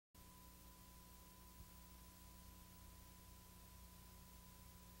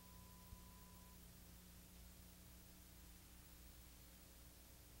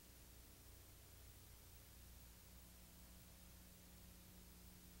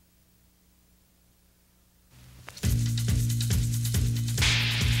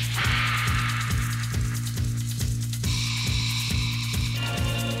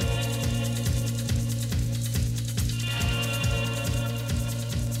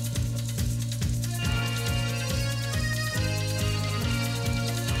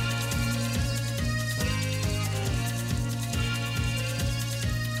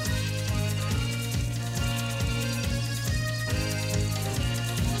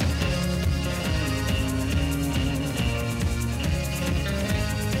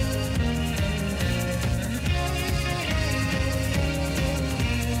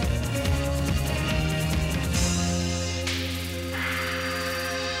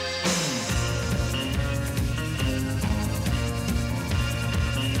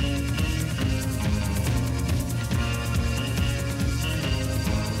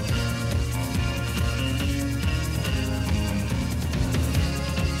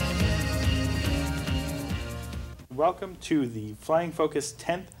welcome to the Flying Focus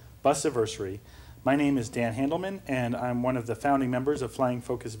 10th Busiversary. My name is Dan Handelman, and I'm one of the founding members of Flying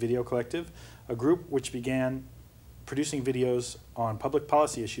Focus Video Collective, a group which began producing videos on public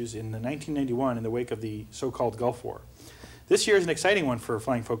policy issues in 1991 in the wake of the so-called Gulf War. This year is an exciting one for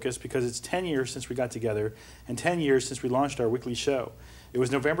Flying Focus because it's 10 years since we got together and 10 years since we launched our weekly show. It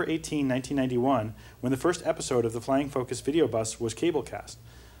was November 18, 1991, when the first episode of the Flying Focus Video Bus was cablecast.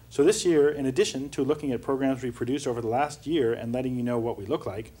 So this year, in addition to looking at programs we produced over the last year and letting you know what we look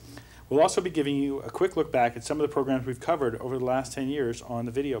like, we'll also be giving you a quick look back at some of the programs we've covered over the last 10 years on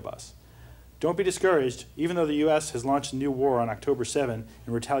the Video Bus. Don't be discouraged. Even though the U.S. has launched a new war on October 7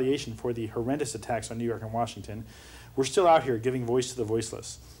 in retaliation for the horrendous attacks on New York and Washington, we're still out here giving voice to the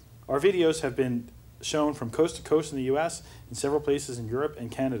voiceless. Our videos have been shown from coast to coast in the U.S. and several places in Europe and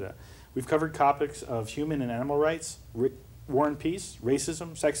Canada. We've covered topics of human and animal rights, war and peace,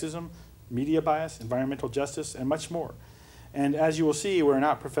 racism, sexism, media bias, environmental justice, and much more. And as you will see, we're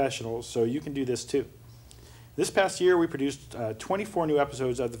not professionals, so you can do this too. This past year, we produced 24 new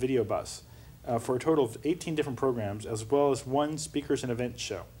episodes of the Video Bus for a total of 18 different programs, as well as one speakers and events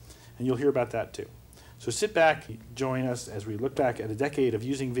show. And you'll hear about that too. So sit back, join us as we look back at a decade of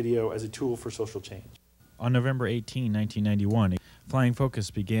using video as a tool for social change. On November 18, 1991, Flying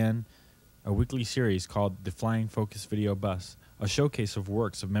Focus began a weekly series called the Flying Focus Video Bus, a showcase of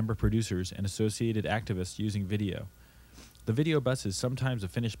works of member producers and associated activists using video. The Video Bus is sometimes a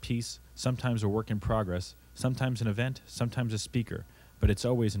finished piece, sometimes a work in progress, sometimes an event, sometimes a speaker, but it's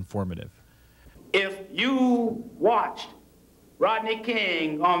always informative. If you watched Rodney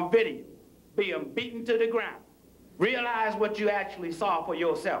King on video being beaten to the ground, realize what you actually saw for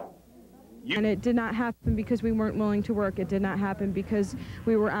yourself. And it did not happen because we weren't willing to work. It did not happen because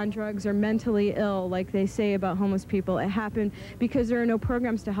we were on drugs or mentally ill, like they say about homeless people. It happened because there are no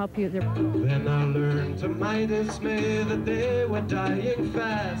programs to help you. Then I learned to my dismay that they were dying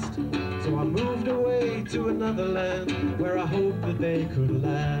fast. So I moved away to another land where I hoped that they could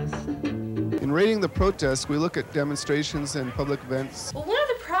last. In rating the protests, we look at demonstrations and public events. Well, one of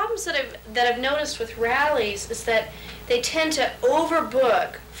the problems that I've noticed with rallies is that they tend to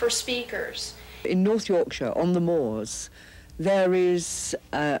overbook for speakers. In North Yorkshire, on the moors, there is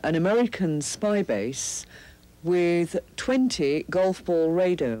an American spy base with 20 golf ball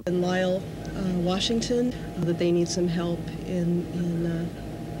radar. In Lyle, Washington, that they need some help in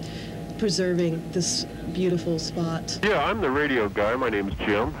preserving this beautiful spot. Yeah, I'm the radio guy. My name's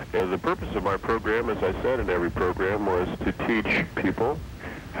Jim. The purpose of my program, as I said in every program, was to teach people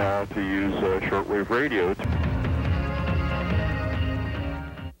how to use shortwave radio.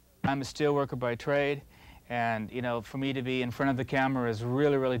 I'm a steel worker by trade, and you know, for me to be in front of the camera is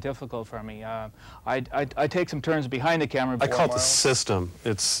really, really difficult for me. I take some turns behind the camera. I call it the system.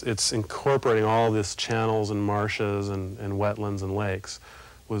 It's incorporating all these channels and marshes and wetlands and lakes.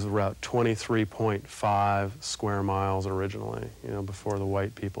 Was about 23.5 square miles originally, you know, before the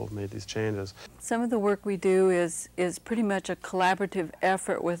white people made these changes. Some of the work we do is pretty much a collaborative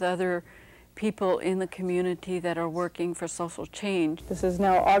effort with other people in the community that are working for social change. This is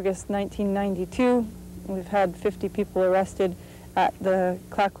now August 1992. We've had 50 people arrested at the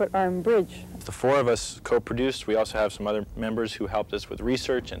Clackwood Arm Bridge. The four of us co-produced. We also have some other members who helped us with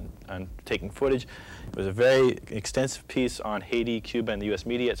research and taking footage. It was a very extensive piece on Haiti, Cuba, and the U.S.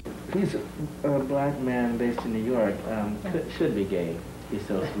 media. He's a black man based in New York. Should be gay. He's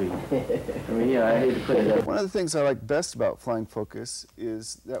so sweet. I mean, yeah, I hate to put it up. One of the things I like best about Flying Focus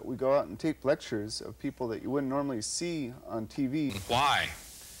is that we go out and tape lectures of people that you wouldn't normally see on TV. Why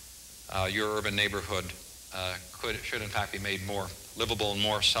your urban neighborhood should in fact be made more livable and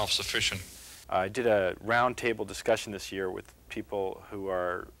more self-sufficient. I did a roundtable discussion this year with people who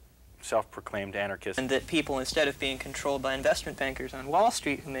are self-proclaimed anarchists. And that people, instead of being controlled by investment bankers on Wall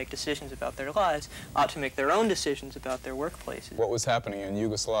Street who make decisions about their lives, ought to make their own decisions about their workplaces. What was happening in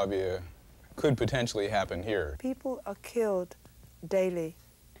Yugoslavia could potentially happen here. People are killed daily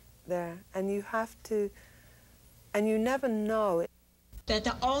there, and you have to, and you never know. That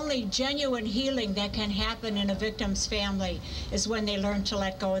the only genuine healing that can happen in a victim's family is when they learn to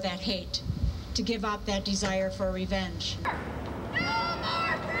let go of that hate, to give up that desire for revenge.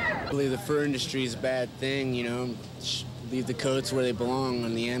 I believe the fur industry is a bad thing, you know. Leave the coats where they belong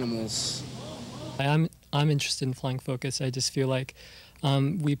on the animals. I'm interested in Flying Focus. I just feel like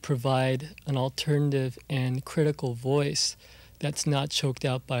we provide an alternative and critical voice that's not choked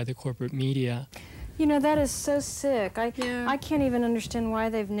out by the corporate media. You know, that is so sick. I can't even understand why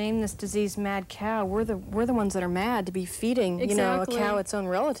they've named this disease mad cow. We're the ones that are mad to be feeding, you know, a cow its own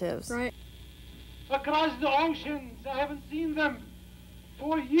relatives. Right. Across the oceans, I haven't seen them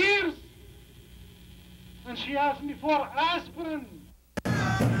for years. And she asked me for aspirin.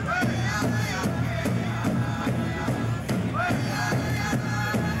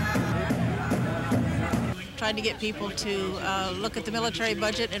 Trying to get people to look at the military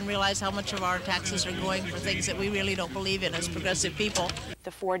budget and realize how much of our taxes are going for things that we really don't believe in as progressive people.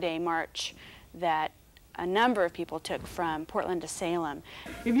 The 4-day march that a number of people took from Portland to Salem.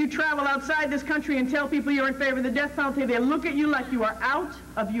 If you travel outside this country and tell people you're in favor of the death penalty, they'll look at you like you are out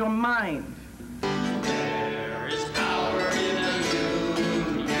of your mind. There is power in a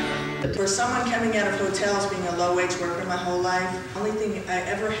union. For someone coming out of hotels being a low-wage worker my whole life, the only thing I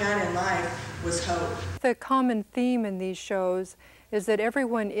ever had in life was hope. The common theme in these shows is that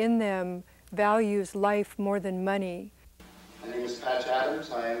everyone in them values life more than money. My name is Patch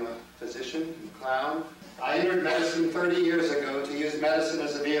Adams. I am a physician and clown. I entered medicine 30 years ago to use medicine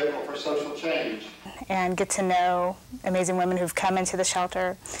as a vehicle for social change. And get to know amazing women who've come into the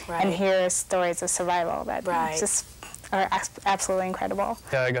shelter and hear stories of survival that just are absolutely incredible.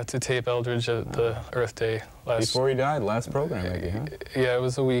 Yeah, I got to tape Eldridge at the Earth Day Before he died, last program maybe, huh? Yeah, it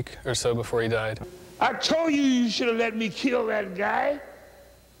was a week or so before he died. I told you you should have let me kill that guy.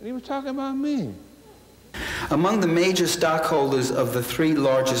 And he was talking about me. Among the major stockholders of the 3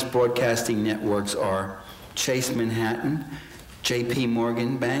 largest broadcasting networks are Chase Manhattan, J.P.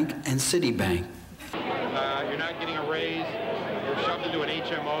 Morgan Bank, and Citibank. You're not getting a raise. You're shoved into an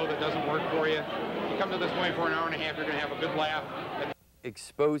HMO that doesn't work for you. You come to this point for an hour and a half, you're going to have a good laugh.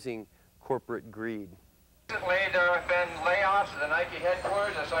 Exposing corporate greed. Recently, there have been layoffs at the Nike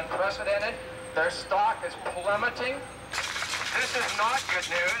headquarters. It's unprecedented. Their stock is plummeting. This is not good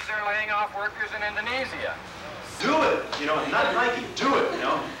news. They're laying off workers in Indonesia. Do it, not Nike, do it,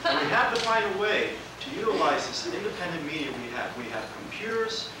 And we have to find a way to utilize this independent media we have. We have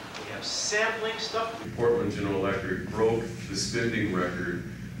computers, we have sampling stuff. Portland General Electric broke the spending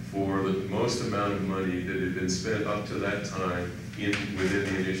record for the most amount of money that had been spent up to that time within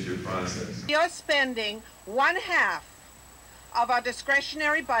the initiative process. You're spending 1/2 of our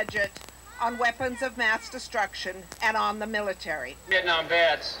discretionary budget on weapons of mass destruction and on the military. Vietnam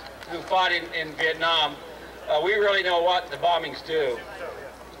vets who fought in Vietnam, we really know what the bombings do.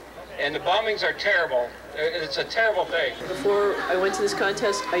 And the bombings are terrible. It's a terrible thing. Before I went to this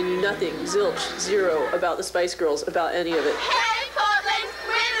contest, I knew nothing, zilch, zero, about the Spice Girls, about any of it. Hey, Portland,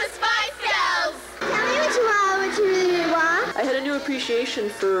 we're the Spice Girls! Tell me what you really want. I had a new appreciation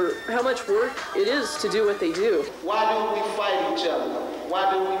for how much work it is to do what they do. Why do we fight each other? Why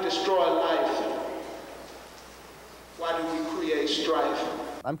do we destroy life? Why do we create strife?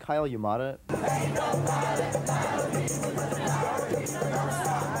 I'm Kyle Yamada.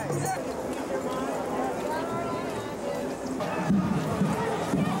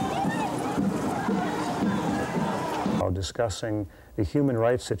 Discussing the human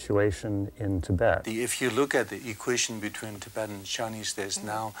rights situation in Tibet. If you look at the equation between Tibetan and Chinese, there's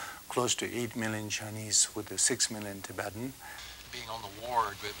now close to 8 million Chinese with the 6 million Tibetan. Being on the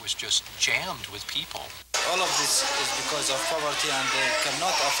ward, it was just jammed with people. All of this is because of poverty, and they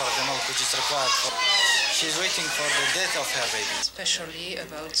cannot offer the milk which is required. She's waiting for the death of her baby. Especially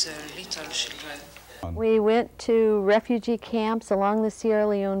about little children. We went to refugee camps along the Sierra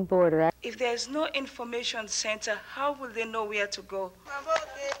Leone border. If there's no information center, how will they know where to go?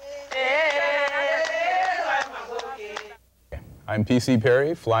 I'm PC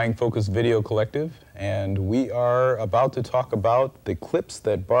Peri, Flying Focus Video Collective, and we are about to talk about the clips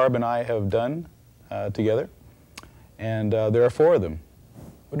that Barb and I have done together, and there are 4 of them.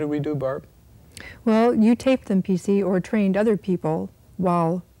 What did we do, Barb? Well, you taped them, PC, or trained other people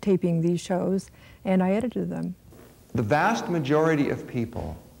while taping these shows, and I edited them. The vast majority of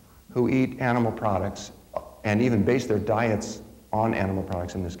people who eat animal products and even base their diets on animal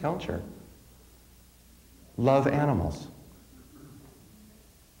products in this culture love animals.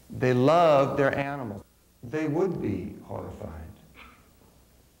 They love their animals. They would be horrified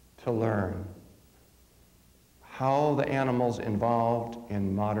to learn how the animals involved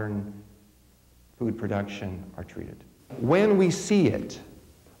in modern food production are treated. When we see it,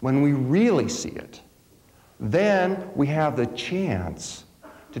 when we really see it, then we have the chance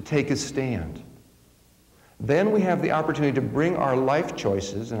to take a stand. Then we have the opportunity to bring our life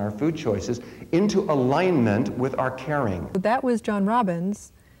choices and our food choices into alignment with our caring. That was John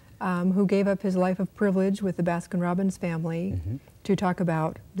Robbins, who gave up his life of privilege with the Baskin-Robbins family to talk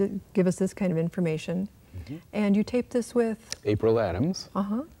about, give us this kind of information. And you taped this with? April Adams.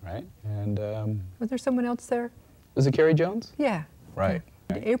 Right. And was there someone else there? Was it Carrie Jones? Yeah. Right.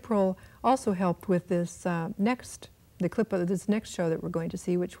 April also helped with this the clip of this next show that we're going to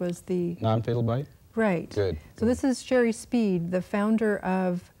see, which was the Non-Fatal Bite? Right. Good. So this is Sherry Speed, the founder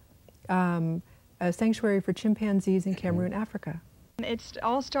of a sanctuary for chimpanzees in Cameroon, Africa. It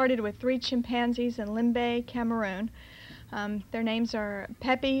all started with 3 chimpanzees in Limbe, Cameroon. Their names are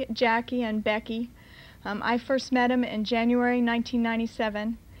Pepe, Jackie, and Becky. I first met them in January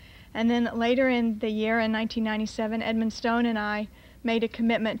 1997, and then later in the year, in 1997, Edmund Stone and I made a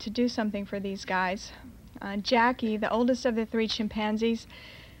commitment to do something for these guys. Jackie, the oldest of the 3 chimpanzees,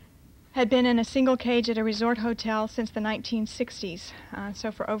 had been in a single cage at a resort hotel since the 1960s,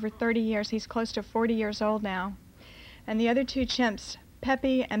 so for over 30 years. He's close to 40 years old now. And the other 2 chimps,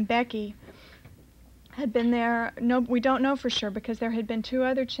 Pepe and Becky, had been there. No, we don't know for sure, because there had been 2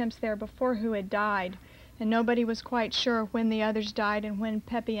 other chimps there before who had died, and nobody was quite sure when the others died and when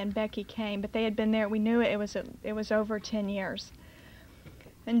Pepe and Becky came, but they had been there. We knew it was over 10 years.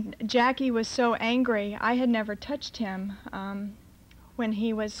 And Jackie was so angry. I had never touched him when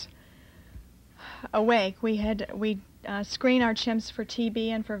he was awake. We screen our chimps for TB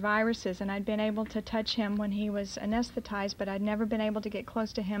and for viruses, and I'd been able to touch him when he was anesthetized, but I'd never been able to get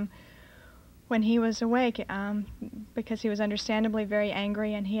close to him when he was awake, because he was understandably very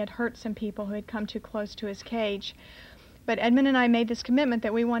angry, and he had hurt some people who had come too close to his cage. But Edmund and I made this commitment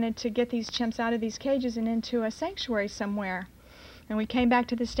that we wanted to get these chimps out of these cages and into a sanctuary somewhere. And we came back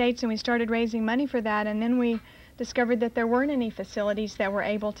to the States and we started raising money for that, and then we discovered that there weren't any facilities that were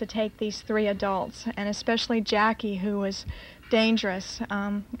able to take these 3 adults, and especially Jackie, who was dangerous,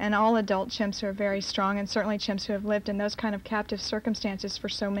 and all adult chimps are very strong, and certainly chimps who have lived in those kind of captive circumstances for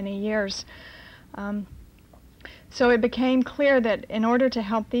so many years. So it became clear that in order to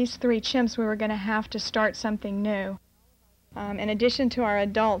help these 3 chimps, we were going to have to start something new. In addition to our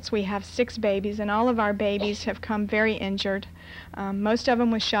adults, we have 6 babies, and all of our babies have come very injured. Most of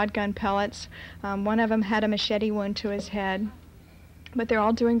them with shotgun pellets. One of them had a machete wound to his head. But they're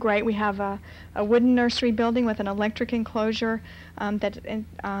all doing great. We have a wooden nursery building with an electric enclosure that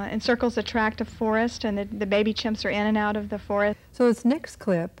encircles a tract of forest, and the baby chimps are in and out of the forest. So this next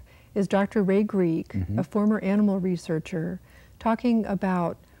clip is Dr. Ray Greek, a former animal researcher, talking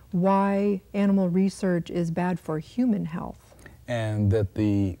about why animal research is bad for human health. And that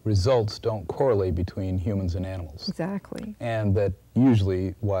the results don't correlate between humans and animals. Exactly. And that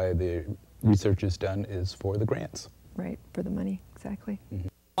usually why the research is done is for the grants. Right, for the money, exactly.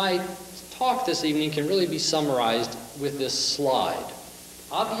 My talk this evening can really be summarized with this slide.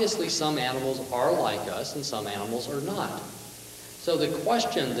 Obviously, some animals are like us and some animals are not. So the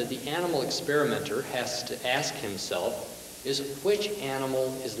question that the animal experimenter has to ask himself is, which animal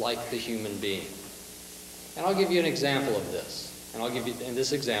is like the human being? And I'll give you an example of this. And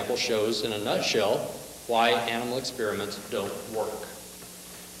this example shows in a nutshell why animal experiments don't work.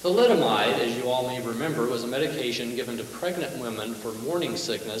 Thalidomide, as you all may remember, was a medication given to pregnant women for morning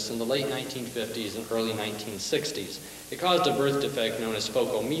sickness in the late 1950s and early 1960s. It caused a birth defect known as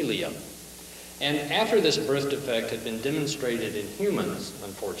phocomelia. And after this birth defect had been demonstrated in humans,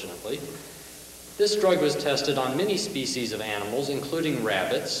 unfortunately, this drug was tested on many species of animals, including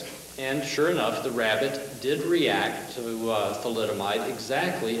rabbits, and sure enough, the rabbit did react to thalidomide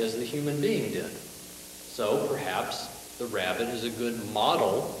exactly as the human being did. So perhaps the rabbit is a good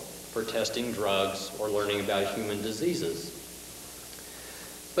model for testing drugs or learning about human diseases.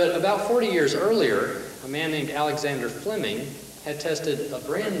 But about 40 years earlier, a man named Alexander Fleming had tested a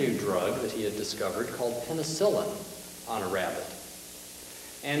brand new drug that he had discovered called penicillin on a rabbit.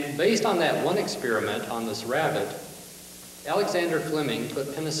 And based on that one experiment on this rabbit, Alexander Fleming put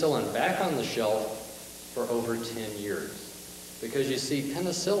penicillin back on the shelf for over 10 years. Because you see,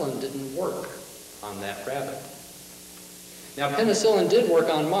 penicillin didn't work on that rabbit. Now, penicillin did work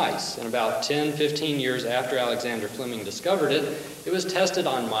on mice, and about 10, 15 years after Alexander Fleming discovered it, it was tested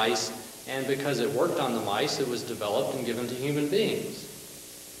on mice, and because it worked on the mice, it was developed and given to human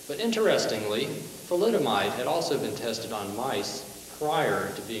beings. But interestingly, thalidomide had also been tested on mice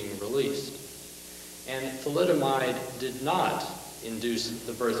prior to being released. And thalidomide did not induce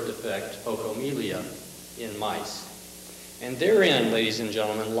the birth defect phocomelia in mice. And therein, ladies and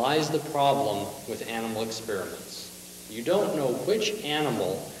gentlemen, lies the problem with animal experiments. You don't know which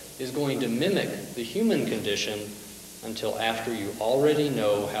animal is going to mimic the human condition until after you already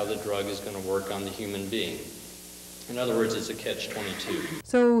know how the drug is going to work on the human being. In other words, it's a catch-22.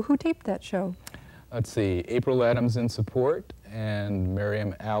 So who taped that show? Let's see, April Adams in support, and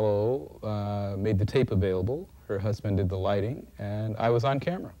Miriam Allo made the tape available. Her husband did the lighting, and I was on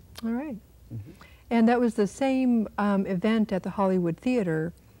camera. All right. And that was the same event at the Hollywood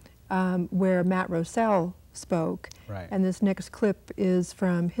Theater where Matt Rosell spoke. Right. And this next clip is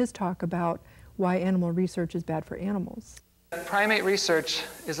from his talk about why animal research is bad for animals. Primate research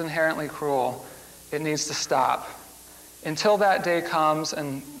is inherently cruel. It needs to stop. Until that day comes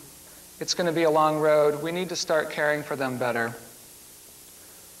and It's going to be a long road. We need to start caring for them better.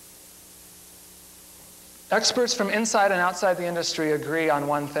 Experts from inside and outside the industry agree on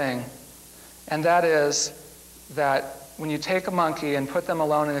one thing, and that is that when you take a monkey and put them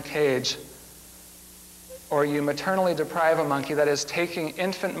alone in a cage, or you maternally deprive a monkey, that is taking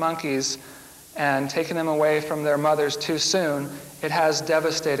infant monkeys and taking them away from their mothers too soon, it has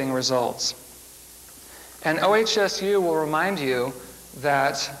devastating results. And OHSU will remind you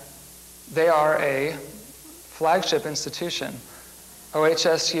that they are a flagship institution.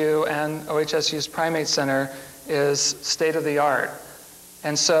 OHSU and OHSU's Primate Center is state-of-the-art.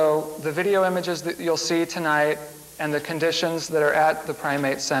 And so the video images that you'll see tonight and the conditions that are at the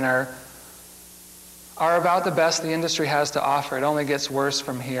Primate Center are about the best the industry has to offer. It only gets worse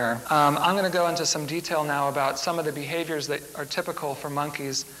from here. I'm going to go into some detail now about some of the behaviors that are typical for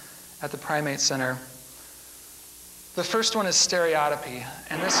monkeys at the Primate Center. The first one is stereotypy,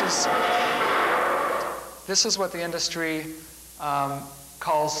 and this is what the industry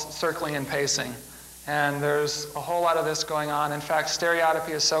calls circling and pacing. And there's a whole lot of this going on. In fact,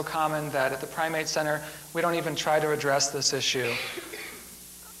 stereotypy is so common that at the Primate Center, we don't even try to address this issue.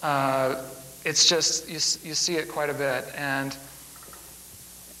 It's just, you see it quite a bit. And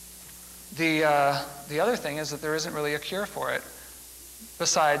the other thing is that there isn't really a cure for it,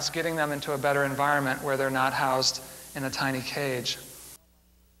 besides getting them into a better environment where they're not housed in a tiny cage.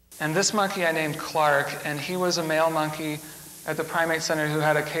 And this monkey I named Clark, and he was a male monkey at the Primate Center who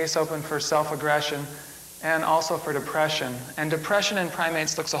had a case open for self-aggression and also for depression. And depression in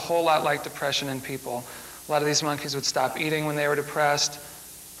primates looks a whole lot like depression in people. A lot of these monkeys would stop eating when they were depressed,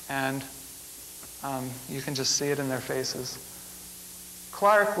 and you can just see it in their faces.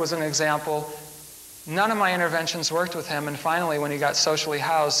 Clark was an example. None of my interventions worked with him, and finally, when he got socially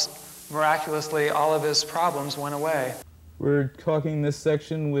housed, miraculously, all of his problems went away. We're talking this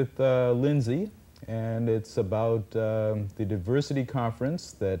section with Lindsey, and it's about the diversity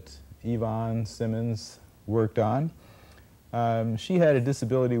conference that Yvonne Simmons worked on. She had a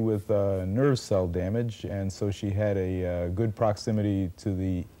disability with nerve cell damage, and so she had a good proximity to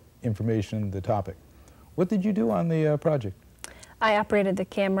the information, the topic. What did you do on the project? I operated the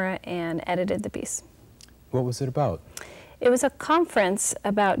camera and edited the piece. What was it about? It was a conference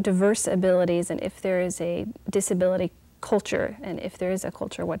about diverse abilities and if there is a disability culture, and if there is a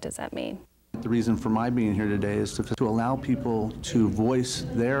culture, what does that mean? The reason for my being here today is to allow people to voice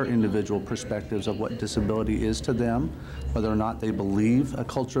their individual perspectives of what disability is to them, whether or not they believe a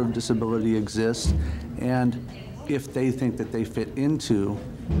culture of disability exists, and if they think that they fit into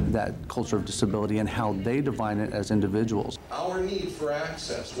that culture of disability and how they define it as individuals. Our need for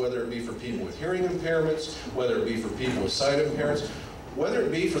access, whether it be for people with hearing impairments, whether it be for people with sight impairments, whether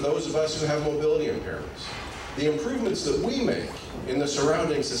it be for those of us who have mobility impairments, the improvements that we make in the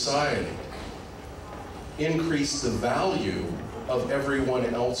surrounding society increase the value of everyone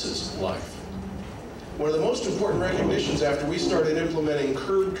else's life. One of the most important recognitions after we started implementing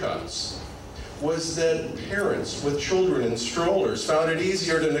curb cuts was that parents with children in strollers found it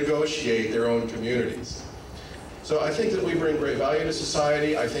easier to negotiate their own communities. So I think that we bring great value to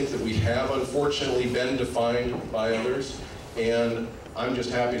society. I think that we have unfortunately been defined by others, and I'm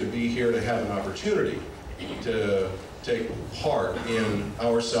just happy to be here to have an opportunity to take part in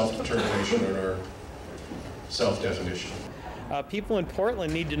our self-determination and our self-definition. People in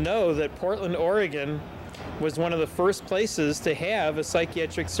Portland need to know that Portland, Oregon was one of the first places to have a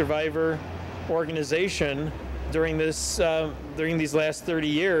psychiatric survivor organization during these last 30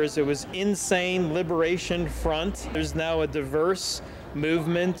 years. It was Insane Liberation Front. There's now a diverse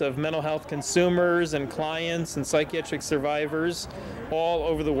movement of mental health consumers and clients and psychiatric survivors all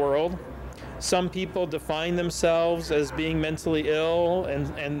over the world. Some people define themselves as being mentally ill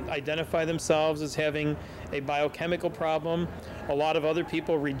and identify themselves as having a biochemical problem. A lot of other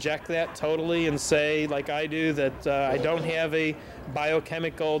people reject that totally and say, like I do, that I don't have a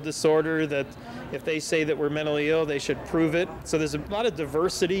biochemical disorder, that if they say that we're mentally ill, they should prove it. So there's a lot of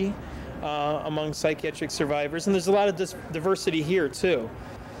diversity among psychiatric survivors, and there's a lot of diversity here too.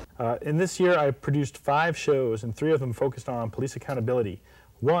 In this year, I produced 5 shows, and 3 of them focused on police accountability.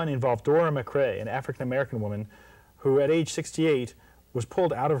 One involved Dora McRae, an African-American woman who at age 68 was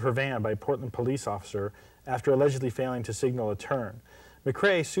pulled out of her van by a Portland police officer after allegedly failing to signal a turn.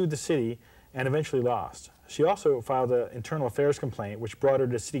 McRae sued the city and eventually lost. She also filed an internal affairs complaint which brought her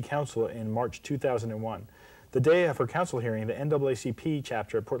to city council in March 2001. The day of her council hearing, the NAACP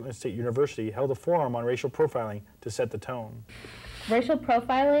chapter at Portland State University held a forum on racial profiling to set the tone. Racial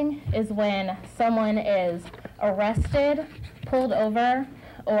profiling is when someone is arrested, pulled over,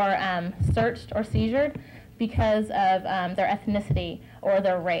 or searched or seizured because of their ethnicity or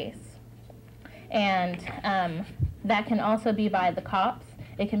their race. And that can also be by the cops.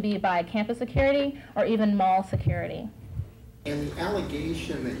 It can be by campus security or even mall security. And the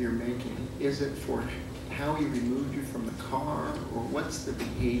allegation that you're making, is it for how he removed you from the car, or what's the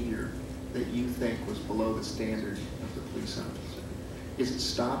behavior that you think was below the standard of the police officer? Is it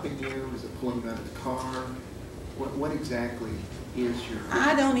stopping you? Is it pulling you out of the car? What exactly is your...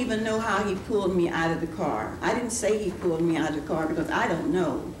 I don't even know how he pulled me out of the car. I didn't say he pulled me out of the car because I don't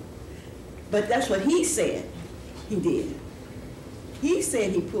know. But that's what he said he did. He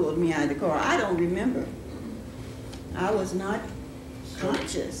said he pulled me out of the car. I don't remember. I was not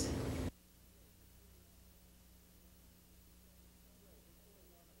conscious.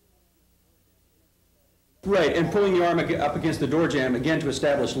 Right, and pulling the arm up against the door jamb, again, to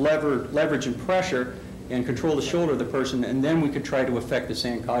establish leverage and pressure and control the shoulder of the person, and then we could try to affect the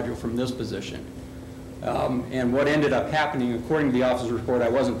San Cadro from this position. And what ended up happening, according to the officer's report, I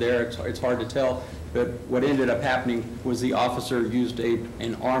wasn't there, it's hard to tell, but what ended up happening was the officer used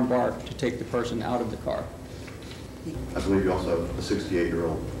an arm bar to take the person out of the car. I believe you also have a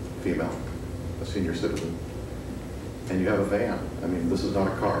 68-year-old female, a senior citizen, and you have a van. I mean, this is not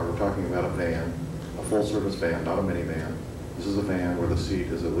a car, we're talking about a van. A full-service van, not a minivan. This is a van where the seat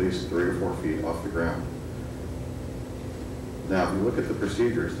is at least 3 or 4 feet off the ground. Now, if you look at the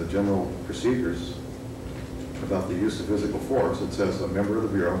procedures, the general procedures about the use of physical force, it says a member of the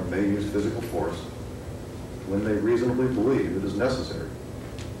Bureau may use physical force when they reasonably believe it is necessary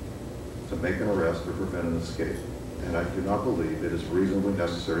to make an arrest or prevent an escape. And I do not believe it is reasonably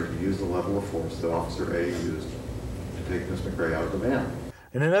necessary to use the level of force that Officer A used to take Ms. McRae out of the van.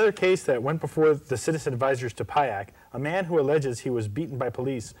 In another case that went before the citizen advisors to PIAC, a man who alleges he was beaten by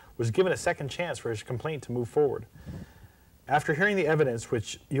police was given a second chance for his complaint to move forward. After hearing the evidence,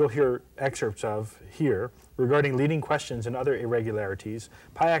 which you'll hear excerpts of here, regarding leading questions and other irregularities,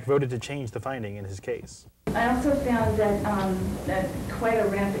 PIAC voted to change the finding in his case. I also found that quite a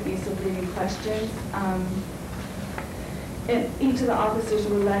rampant use of leading questions. Each of the officers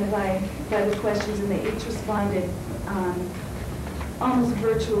were led by the questions, and they each responded almost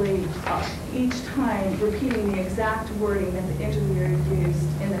virtually each time, repeating the exact wording that the interviewer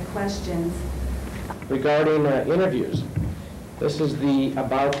used in the questions. Regarding interviews, this is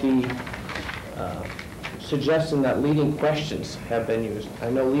about the suggestion that leading questions have been used.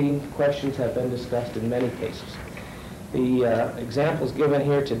 I know leading questions have been discussed in many cases. The examples given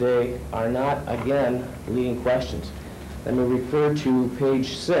here today are not, again, leading questions. Let me refer to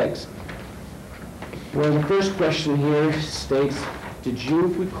page 6, where the first question here states, did you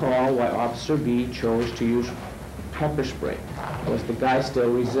recall why Officer B chose to use pepper spray? Was the guy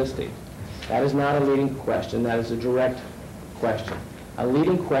still resisting? That is not a leading question, that is a direct question. A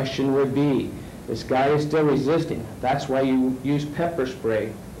leading question would be, this guy is still resisting. That's why you use pepper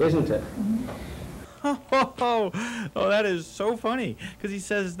spray, isn't it? Oh, that is so funny, because he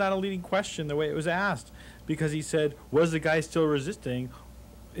says it's not a leading question the way it was asked, because he said, was the guy still resisting,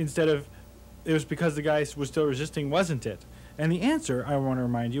 instead of, it was because the guy was still resisting, wasn't it? And the answer, I want to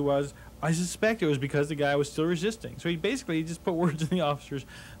remind you, was, I suspect it was because the guy was still resisting. So he basically just put words in the officer's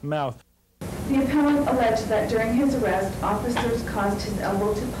mouth. The appellant alleged that during his arrest, officers caused his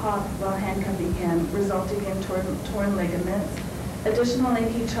elbow to pop while handcuffing him, resulting in torn ligaments. Additionally,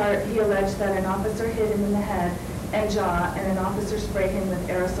 he alleged that an officer hit him in the head and jaw, and an officer sprayed him with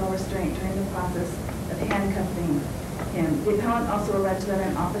aerosol restraint during the process of handcuffing him. The appellant also alleged that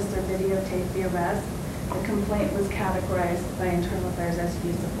an officer videotaped the arrest. The complaint was categorized by Internal Affairs as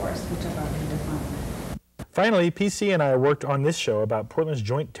use of force, which I've already defined. Finally, PC and I worked on this show about Portland's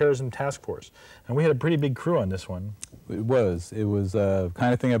Joint Terrorism Task Force, and we had a pretty big crew on this one. It was the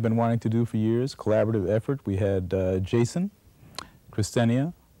kind of thing I've been wanting to do for years, collaborative effort. We had Jason,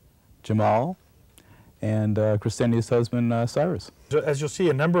 Christenia, Jamal, and Christenia's husband, Cyrus. As you'll see,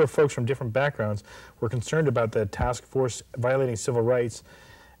 a number of folks from different backgrounds were concerned about the task force violating civil rights,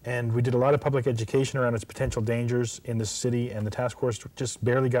 and we did a lot of public education around its potential dangers in the city, and the task force just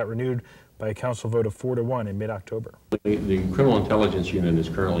barely got renewed by a council vote of 4-1 in mid-October. The Criminal Intelligence Unit is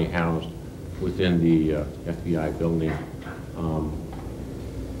currently housed within the FBI building.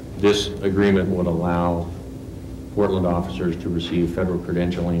 This agreement would allow Portland officers to receive federal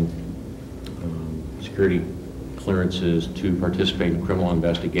credentialing, security clearances to participate in criminal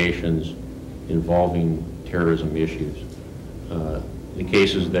investigations involving terrorism issues. The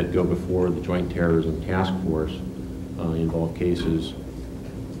cases that go before the Joint Terrorism Task Force involve cases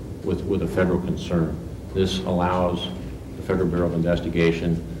with a federal concern. This allows the Federal Bureau of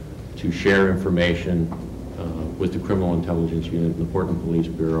Investigation to share information with the Criminal Intelligence Unit, the Portland Police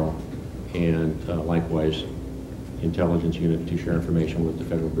Bureau, and likewise Intelligence Unit to share information with the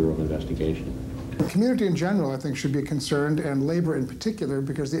Federal Bureau of Investigation. The community in general, I think, should be concerned, and labor in particular,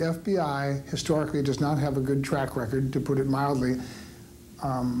 because the FBI historically does not have a good track record, to put it mildly,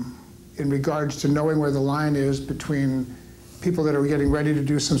 in regards to knowing where the line is between people that are getting ready to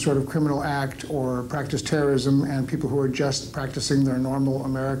do some sort of criminal act or practice terrorism and people who are just practicing their normal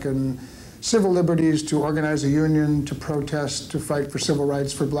American civil liberties, to organize a union, to protest, to fight for civil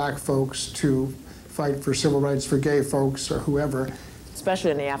rights for black folks, to fight for civil rights for gay folks or whoever.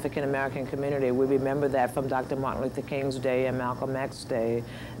 Especially in the African American community, we remember that from Dr. Martin Luther King's day and Malcolm X's day,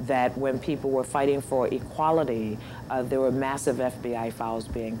 that when people were fighting for equality, there were massive FBI files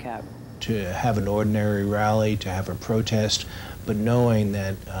being kept. To have an ordinary rally, to have a protest, but knowing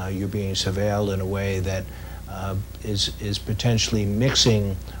that you're being surveilled in a way that is potentially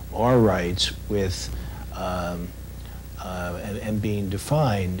mixing our rights with and being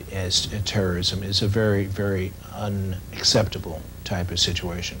defined as terrorism is a very, very unacceptable type of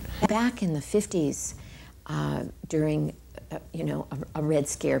situation. Back in the 50s, during a Red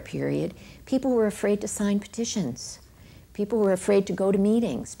Scare period, people were afraid to sign petitions. People were afraid to go to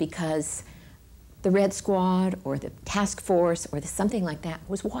meetings because the Red Squad or the task force or something like that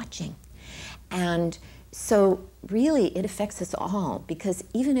was watching. And so really it affects us all, because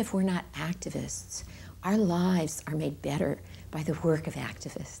even if we're not activists, our lives are made better by the work of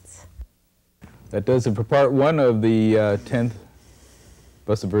activists. That does it for part 1 of the 10th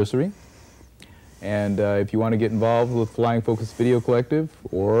Busiversary. And if you want to get involved with Flying Focus Video Collective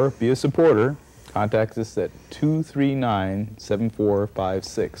or be a supporter, contact us at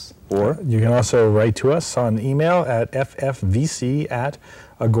 239-7456. Or you can also write to us on email at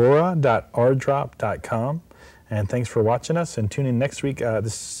ffvc@agora.ardrop.com. And thanks for watching us, and tune in next week, the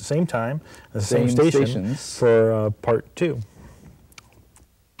same time, the same station, for part 2.